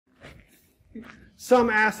some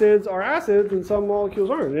acids are acids and some molecules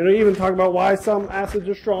aren't. And it even talk about why some acids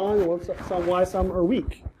are strong and why some are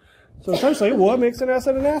weak. So essentially, what makes an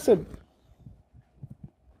acid an acid?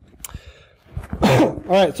 All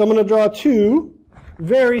right, so I'm going to draw two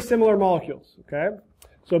very similar molecules, okay?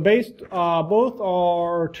 So both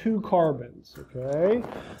are 2 carbons, okay?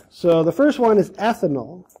 So the first one is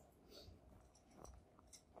ethanol.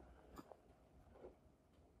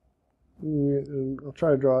 I'll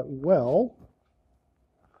try to draw it well.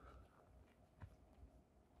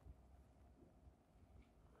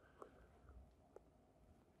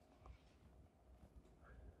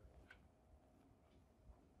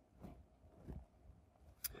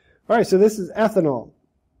 All right, so this is ethanol.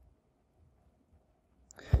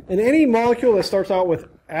 And any molecule that starts out with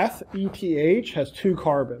eth has 2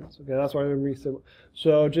 carbons. Okay, that's why I'm resimilar.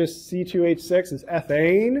 So just C2H6 is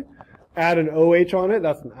ethane. Add an OH on it,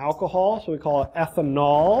 that's an alcohol, so we call it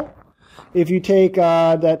ethanol. If you take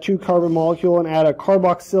that 2 carbon molecule and add a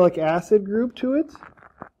carboxylic acid group to it,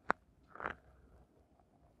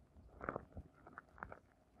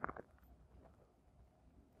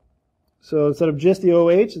 so instead of just the OH,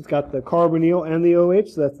 it's got the carbonyl and the OH,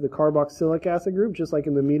 so that's the carboxylic acid group, just like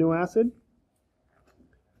in the amino acid.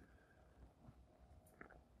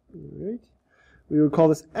 All right. We would call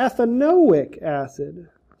this ethanoic acid.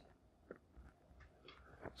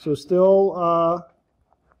 So still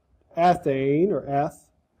ethane, or eth.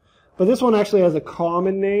 But this one actually has a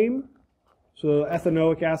common name. So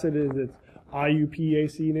ethanoic acid is its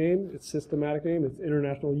IUPAC name, its systematic name. It's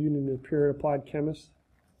International Union of Pure Applied Chemists.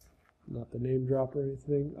 Not the name drop or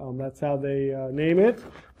anything. That's how they name it.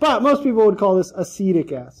 But most people would call this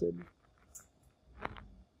acetic acid.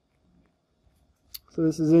 So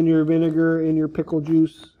this is in your vinegar, in your pickle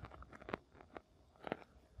juice,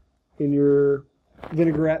 in your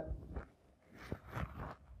vinaigrette,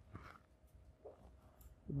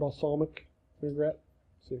 balsamic vinaigrette,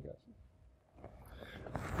 acetic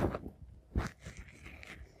acid.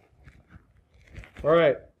 All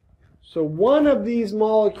right. So one of these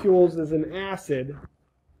molecules is an acid,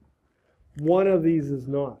 one of these is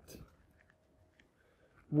not.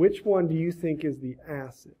 Which one do you think is the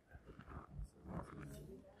acid?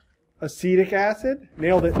 Acetic acid?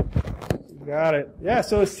 Nailed it. Got it. Yeah,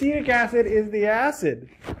 so acetic acid is the acid.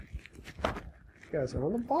 You guys are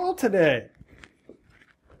on the ball today.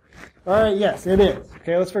 All right, yes, it is.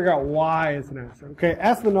 Okay, let's figure out why it's an acid. Okay,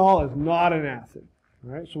 ethanol is not an acid.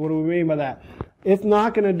 All right, so what do we mean by that? It's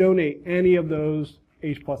not going to donate any of those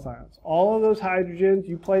H plus ions. All of those hydrogens,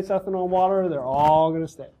 you place ethanol in water, they're all going to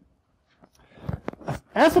stay.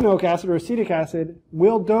 Ethanoic acid or acetic acid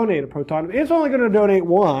will donate a proton. It's only going to donate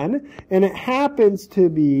one, and it happens to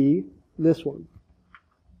be this one.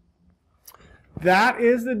 That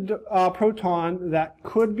is the proton that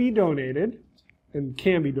could be donated and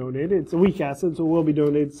can be donated. It's a weak acid, so it will be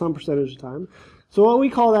donated some percentage of the time. So what we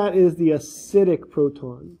call that is the acidic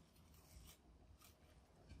proton.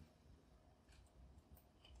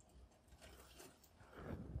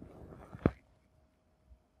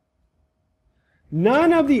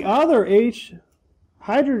 None of the other H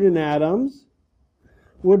hydrogen atoms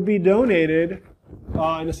would be donated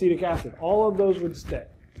in acetic acid. All of those would stay.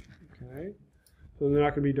 Okay? So they're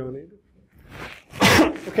not going to be donated.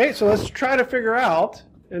 Okay, so let's try to figure out,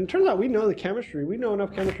 and it turns out we know the chemistry. We know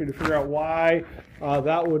enough chemistry to figure out why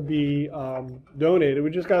that would be donated. We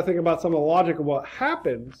just got to think about some of the logic of what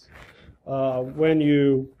happens when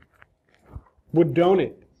you would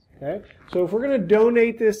donate. Okay? So if we're going to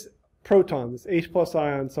donate this proton, this H plus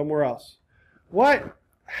ion, somewhere else, what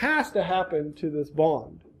has to happen to this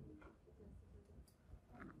bond?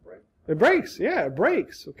 It breaks. Yeah, it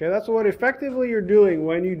breaks. Okay, that's what effectively you're doing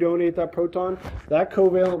when you donate that proton. That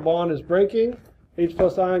covalent bond is breaking. H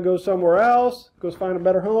plus ion goes somewhere else, goes find a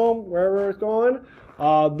better home, wherever it's going.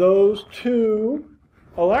 Those 2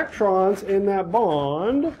 electrons in that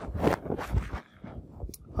bond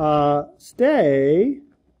stay,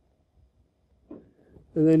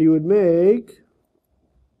 and then you would make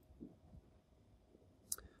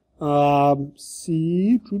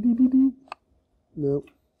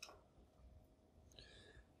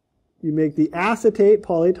You make the acetate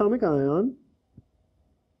polyatomic ion.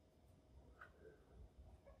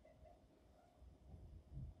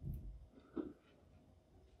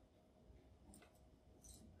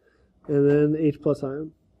 And then the H plus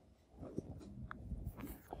ion.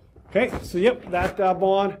 Okay, so yep, that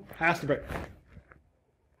bond has to break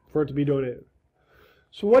for it to be donated.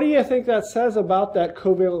 So what do you think that says about that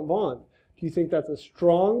covalent bond? Do you think that's a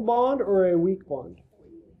strong bond or a weak bond?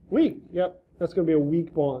 Weak, yep, that's going to be a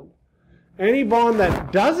weak bond. Any bond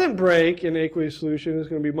that doesn't break in aqueous solution is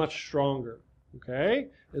going to be much stronger. Okay?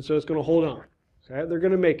 And so it's going to hold on. Okay? They're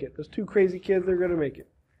going to make it. Those two crazy kids, they're going to make it.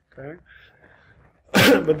 Okay?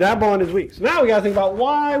 But that bond is weak. So now we got to think about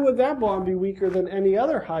why would that bond be weaker than any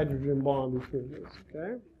other hydrogen bond between these.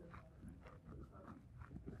 Okay?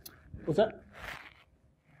 What's that?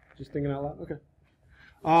 Just thinking out loud? Okay.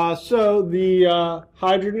 So the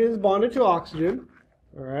hydrogen is bonded to oxygen.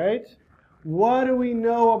 All right. What do we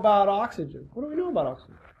know about oxygen? What do we know about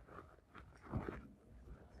oxygen?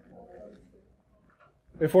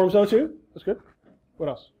 It forms O2. That's good. What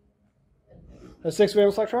else? Has 6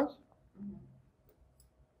 valence electrons.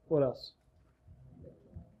 What else?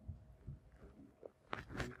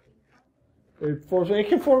 It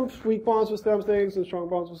can form weak bonds with some things and strong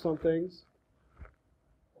bonds with some things.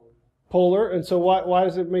 Polar. And so why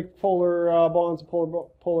does it make polar bonds and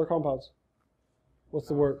polar compounds? What's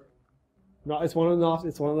the word? No, it's one of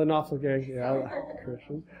the Knox. Okay, yeah,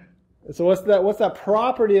 Christian. So what's that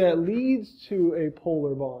property that leads to a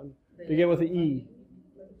polar bond? Begin with an E.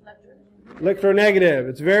 Electronegative.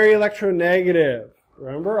 It's very electronegative.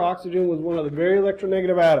 Remember, oxygen was one of the very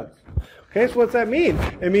electronegative atoms. Okay, so what's that mean?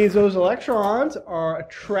 It means those electrons are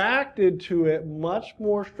attracted to it much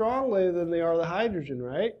more strongly than they are the hydrogen,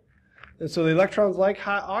 right? And so the electrons like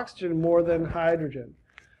oxygen more than hydrogen.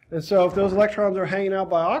 And so if those electrons are hanging out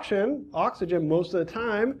by oxygen most of the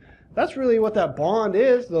time, that's really what that bond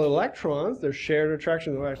is, the electrons, their shared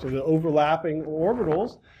attraction, actually the overlapping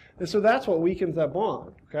orbitals. And so that's what weakens that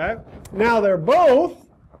bond, okay? Now they're both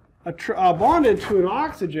bonded to an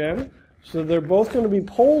oxygen, so they're both going to be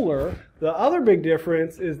polar. The other big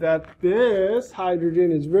difference is that this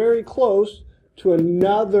hydrogen is very close to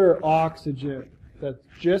another oxygen that's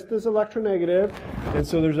just as electronegative, and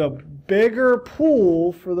so there's a bigger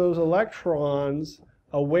pull for those electrons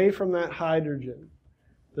away from that hydrogen.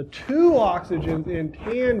 The two oxygens in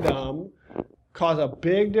tandem cause a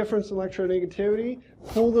big difference in electronegativity,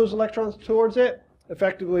 pull those electrons towards it,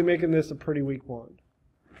 effectively making this a pretty weak bond.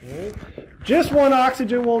 Okay? Just one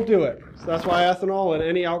oxygen won't do it. So that's why ethanol and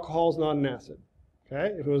any alcohol is not an acid.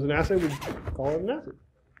 Okay? If it was an acid, we'd call it an acid.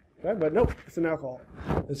 Okay? But nope, it's an alcohol.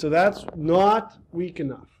 And so that's not weak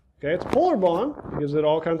enough. Okay? It's a polar bond. It gives it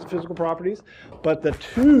all kinds of physical properties. But the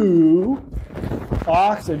two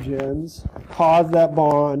oxygens cause that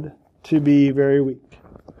bond to be very weak.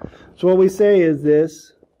 So what we say is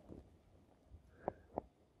this.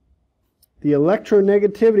 The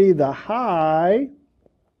electronegativity, the high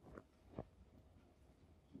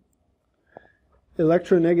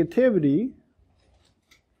electronegativity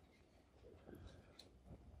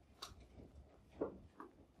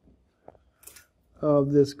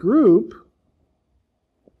of this group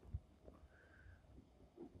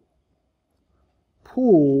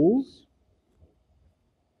pulls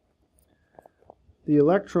the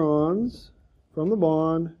electrons from the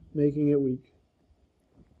bond, making it weak.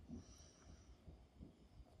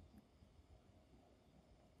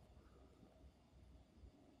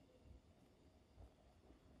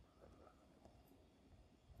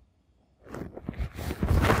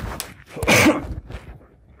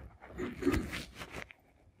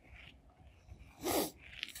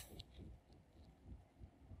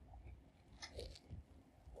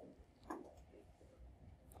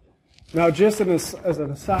 Now, just as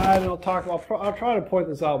an aside, and I'll try to point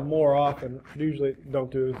this out more often. I usually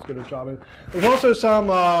don't do as good a job. There's also some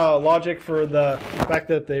logic for the fact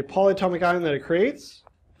that the polyatomic ion that it creates,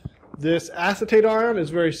 this acetate ion is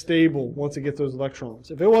very stable once it gets those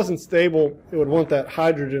electrons. If it wasn't stable, it would want that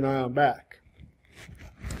hydrogen ion back.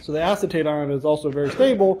 So the acetate ion is also very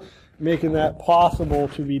stable, making that possible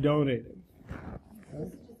to be donated.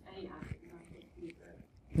 Okay.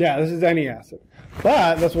 Yeah, this is any acid.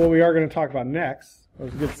 But that's what we are going to talk about next. That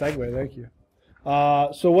was a good segue, thank you.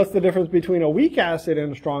 So what's the difference between a weak acid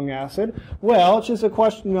and a strong acid? Well, it's just a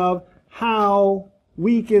question of how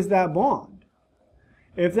weak is that bond.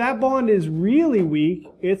 If that bond is really weak,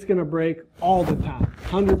 it's going to break all the time,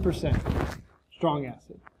 100% strong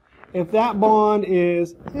acid. If that bond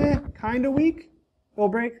is kind of weak, it'll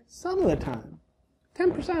break some of the time,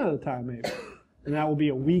 10% of the time maybe, and that will be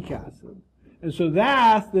a weak acid. And so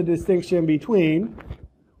that's the distinction between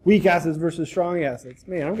weak acids versus strong acids.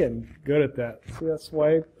 Man, I'm getting good at that. See that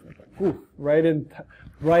swipe? Ooh, right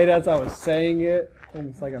as I was saying it,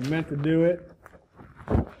 almost like I meant to do it.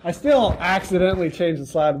 I still accidentally change the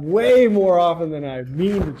slide way more often than I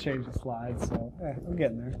mean to change the slide, so I'm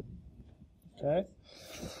getting there. Okay?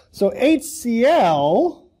 So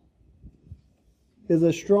HCl is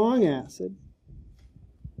a strong acid.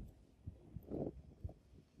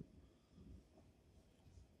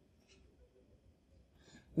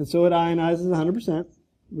 And so it ionizes 100%.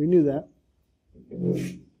 We knew that.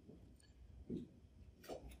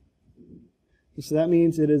 So that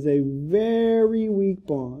means it is a very weak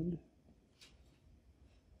bond.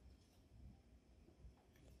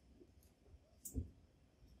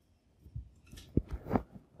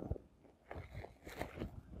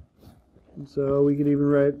 And so we could even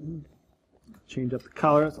write, change up the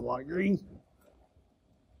color, that's a lot of green.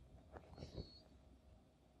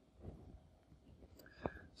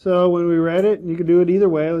 So when we write it, you can do it either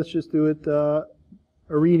way. Let's just do it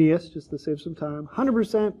Arrhenius, just to save some time.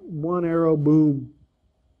 100%, one arrow, boom.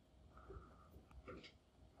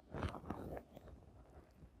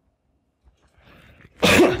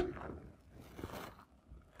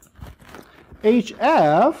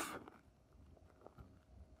 HF,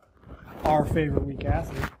 our favorite weak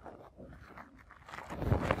acid,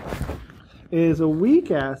 is a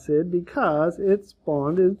weak acid because its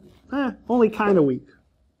bond is only kind of weak.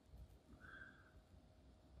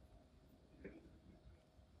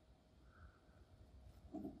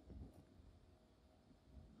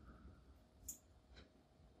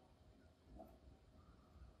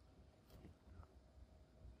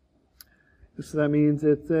 So that means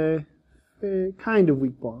it's a kind of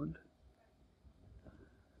weak bond.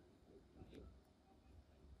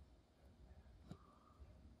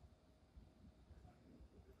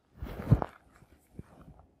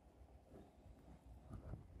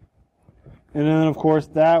 And then, of course,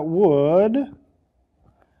 that would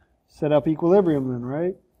set up equilibrium then,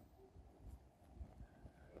 right?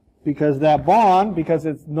 Because that bond, because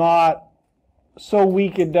it's not so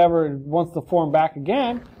weak it never wants to form back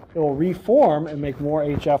again, it will reform and make more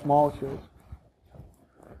HF molecules.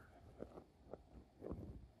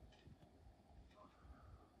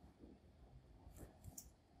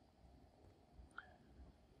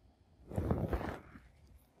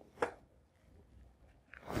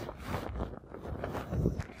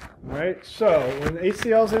 Right? So when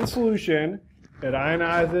HCl is in solution, it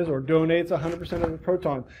ionizes or donates 100% of the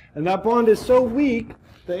proton. And that bond is so weak,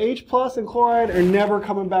 the H plus and chloride are never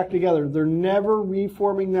coming back together. They're never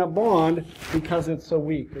reforming that bond because it's so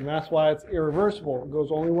weak. And that's why it's irreversible. It goes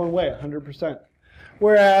only one way, 100%.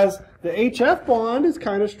 Whereas the HF bond is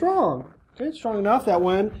kind of strong. Okay, it's strong enough that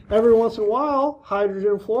when every once in a while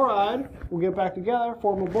hydrogen and fluoride will get back together,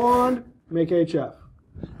 form a bond, make HF.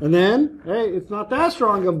 And then, hey, it's not that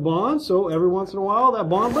strong of a bond, so every once in a while that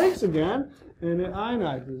bond breaks again and it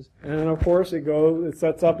ionizes. And then, of course, it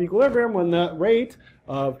sets up equilibrium when the rate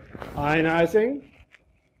of ionizing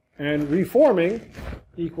and reforming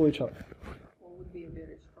equal each other. What would be a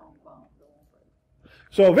very strong bond that won't break?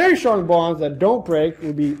 So very strong bonds that don't break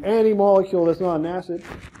would be any molecule that's not an acid.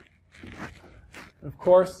 Of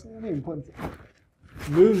course,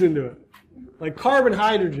 moves into it. Like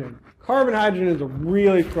carbon-hydrogen. Carbon-hydrogen is a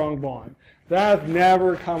really strong bond. That's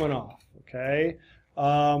never coming off, okay?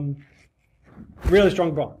 Really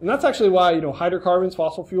strong bond. And that's actually why, hydrocarbons,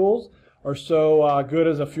 fossil fuels, are so good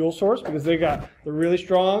as a fuel source, because they're really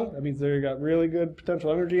strong. That means they've got really good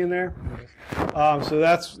potential energy in there. So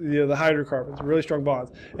that's the hydrocarbons, really strong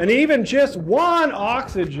bonds. And even just one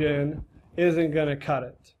oxygen isn't going to cut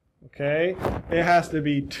it, okay? It has to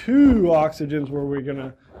be two oxygens where we're going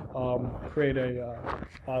to create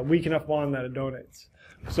a weak enough bond that it donates.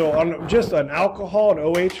 So on just an alcohol, an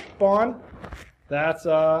OH bond, that's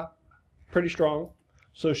pretty strong.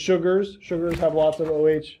 So sugars have lots of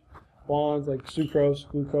OH bonds, like sucrose,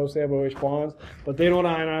 glucose, they have OH bonds, but they don't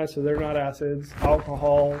ionize, so they're not acids.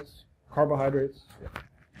 Alcohols, carbohydrates.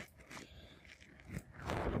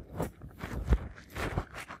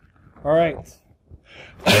 All right.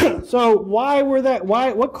 So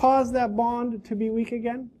what caused that bond to be weak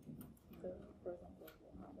again?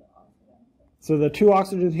 So the two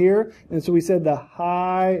oxygens here, and so we said the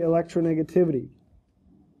high electronegativity.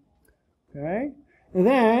 Okay? And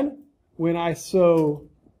then, when I so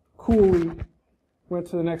coolly went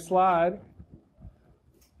to the next slide,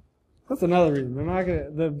 that's another reason.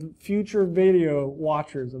 The future video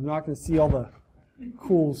watchers, I'm not going to see all the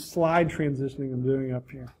cool slide transitioning I'm doing up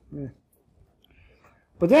here. Yeah.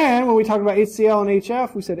 But then, when we talked about HCl and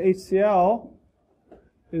HF, we said HCl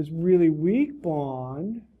is really weak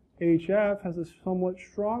bond. HF has a somewhat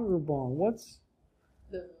stronger bond. What's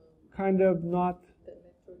The kind of not...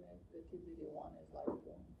 electronegativity one is like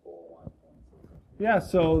 0.41. Yeah,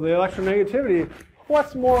 so the electronegativity,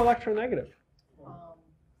 what's more electronegative?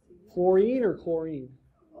 Fluorine or chlorine?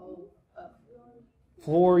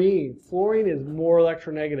 Fluorine. Fluorine is more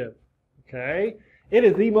electronegative. Okay? It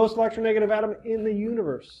is the most electronegative atom in the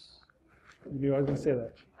universe. You knew I was going to say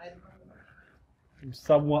that. I'm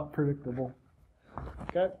somewhat predictable.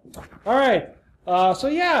 Okay? All right. So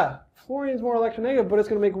yeah, fluorine is more electronegative, but it's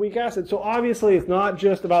going to make a weak acid. So obviously, it's not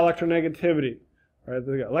just about electronegativity. Right?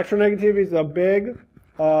 Electronegativity is a big,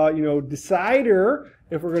 decider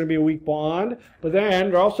if we're going to be a weak bond. But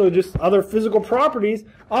then there are also just other physical properties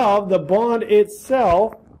of the bond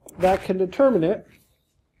itself that can determine it,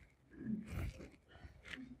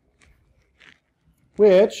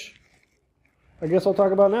 which I guess I'll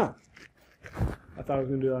talk about now. I thought I was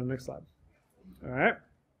going to do that on the next slide. All right.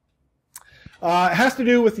 It has to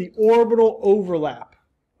do with the orbital overlap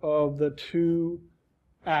of the two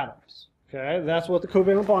atoms. Okay, that's what the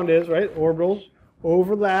covalent bond is, right? Orbitals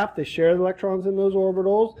overlap. They share the electrons in those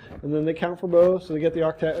orbitals, and then they count for both, so they get the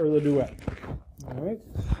octet or the duet. All right.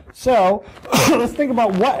 So let's think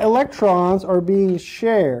about what electrons are being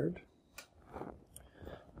shared.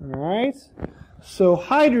 All right. So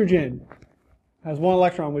hydrogen has one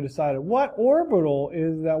electron. We decided. What orbital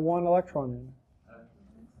is that one electron in?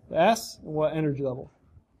 The S. And what energy level?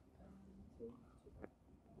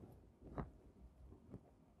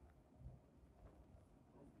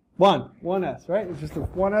 One S, right? It's just a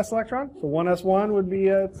 1s electron. So 1s1 would be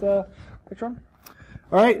its electron.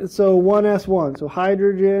 All right, so 1s1. So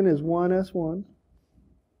hydrogen is 1s1.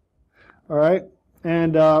 All right,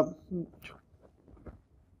 and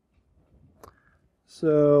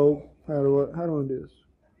so how do I do this?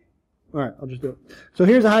 All right, I'll just do it. So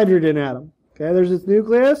here's a hydrogen atom. Okay, there's its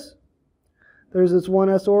nucleus. There's its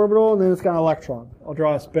 1s orbital, and then it's got an electron. I'll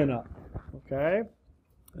draw a spin up. Okay,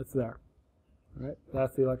 it's there. All right,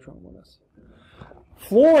 that's the electron 1s.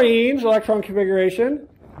 Fluorine's electron configuration.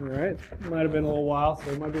 All right, might have been a little while, so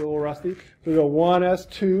it might be a little rusty. So we go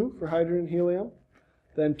 1s2 for hydrogen and helium,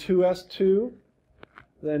 then 2s2,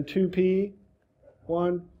 then 2p,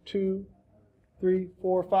 1, 2, 3,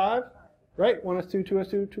 4, 5. Right, 1s2,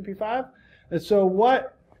 2s2, 2p5. And so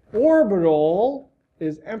what orbital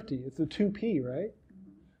is empty? It's the 2p, right?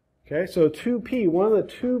 Okay, so 2p, one of the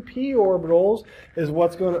 2p orbitals is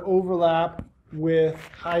what's going to overlap with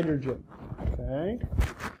hydrogen. Okay,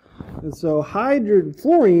 and so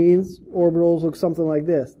fluorine's orbitals look something like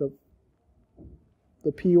this.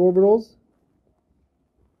 The p orbitals.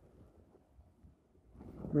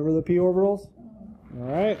 Remember the p orbitals? All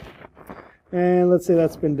right, and let's say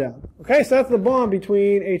that's spin down. Okay, so that's the bond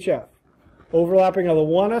between HF, overlapping of the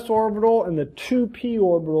 1s orbital and the 2p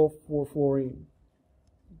orbital for fluorine.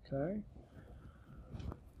 Okay.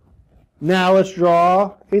 Now let's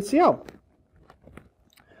draw HCl.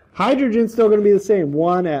 Hydrogen's still going to be the same,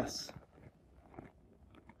 1s.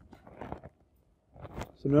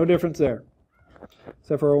 So no difference there,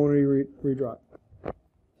 except for when we redraw it.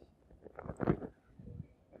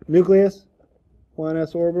 Nucleus,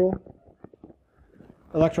 1s orbital,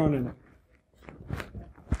 electron in it.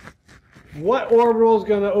 What orbital is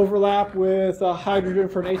going to overlap with hydrogen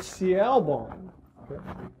for an HCl bond? Okay.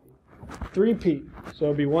 3p. So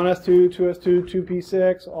it'll be 1s2, 2s2,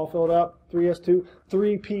 2p6, all filled up. 3s2,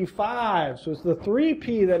 3p5. So it's the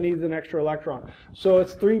 3p that needs an extra electron. So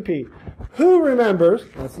it's 3p. Who remembers,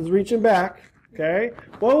 this is reaching back, okay,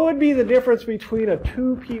 what would be the difference between a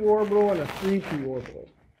 2p orbital and a 3p orbital?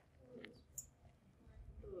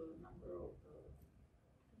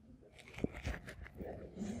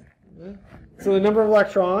 So the number of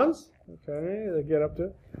electrons, okay, they get up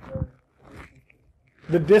to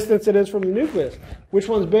the distance it is from the nucleus. Which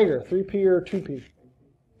one's bigger, 3p or 2p?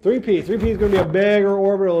 3p. 3p is going to be a bigger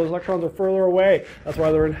orbital. Those electrons are further away. That's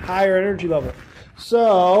why they're in higher energy level.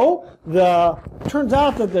 So turns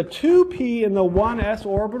out that the 2p and the 1s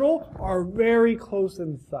orbital are very close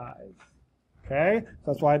in size. Okay?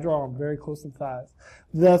 That's why I draw them very close in size.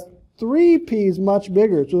 The 3p is much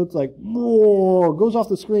bigger, so it's like, goes off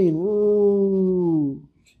the screen.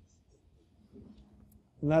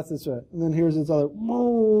 And that's its right. And then here's its other.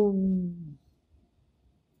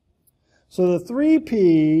 So the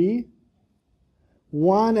 3p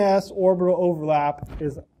 1s orbital overlap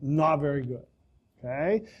is not very good.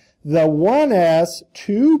 Okay? The 1s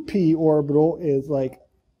 2p orbital is like,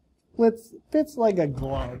 fits like a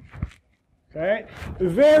glove. Okay?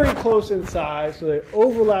 Very close in size, so they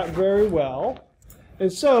overlap very well.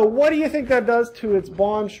 And so, what do you think that does to its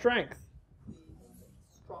bond strength?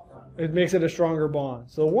 It makes it a stronger bond.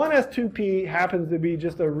 So 1s2p happens to be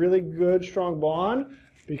just a really good, strong bond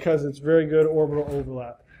because it's very good orbital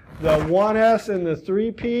overlap. The 1s and the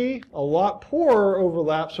 3p, a lot poorer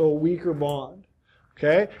overlap, so a weaker bond.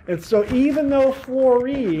 Okay? And so even though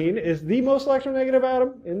fluorine is the most electronegative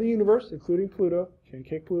atom in the universe, including Pluto, can't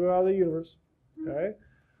kick Pluto out of the universe, okay?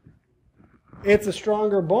 It's a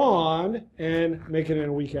stronger bond and making it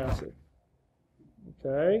a weak acid.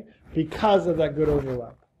 Okay? Because of that good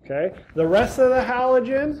overlap. Okay? Okay, the rest of the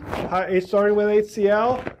halogens, starting with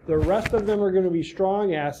HCl, the rest of them are going to be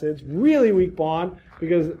strong acids, really weak bond,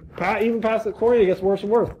 because even past the chlorine it gets worse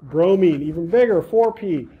and worse. Bromine, even bigger,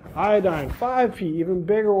 4p. Iodine, 5p, even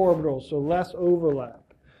bigger orbitals, so less overlap.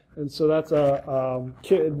 And so that's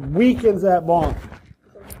weakens that bond.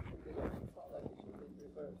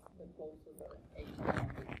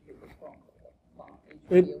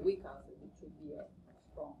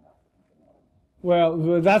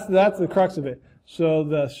 Well, that's the crux of it. So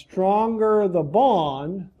the stronger the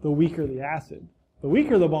bond, the weaker the acid. The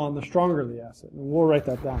weaker the bond, the stronger the acid. And we'll write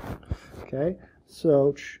that down. Okay?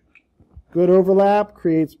 So good overlap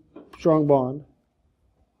creates strong bond.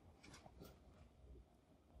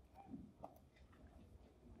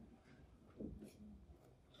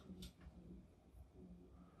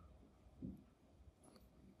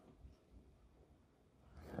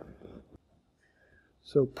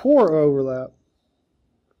 So poor overlap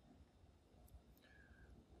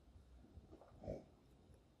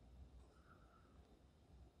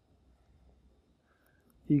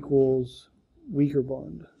equals weaker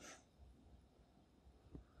bond.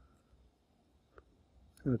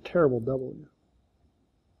 And a terrible W.